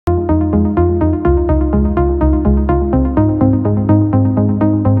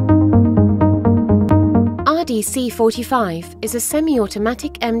RDC-45 is a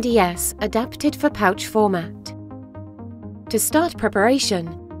semi-automatic MDS adapted for pouch format. To start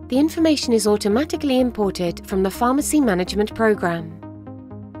preparation, the information is automatically imported from the pharmacy management program.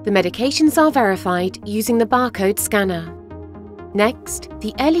 The medications are verified using the barcode scanner. Next,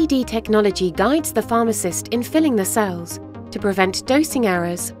 the LED technology guides the pharmacist in filling the cells to prevent dosing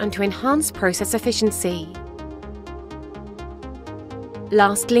errors and to enhance process efficiency.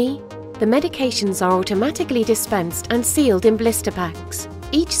 Lastly, the medications are automatically dispensed and sealed in blister packs.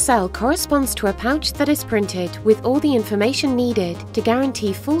 Each cell corresponds to a pouch that is printed with all the information needed to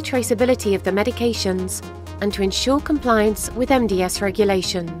guarantee full traceability of the medications and to ensure compliance with MDS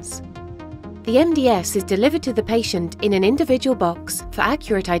regulations. The MDS is delivered to the patient in an individual box for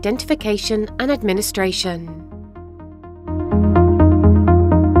accurate identification and administration.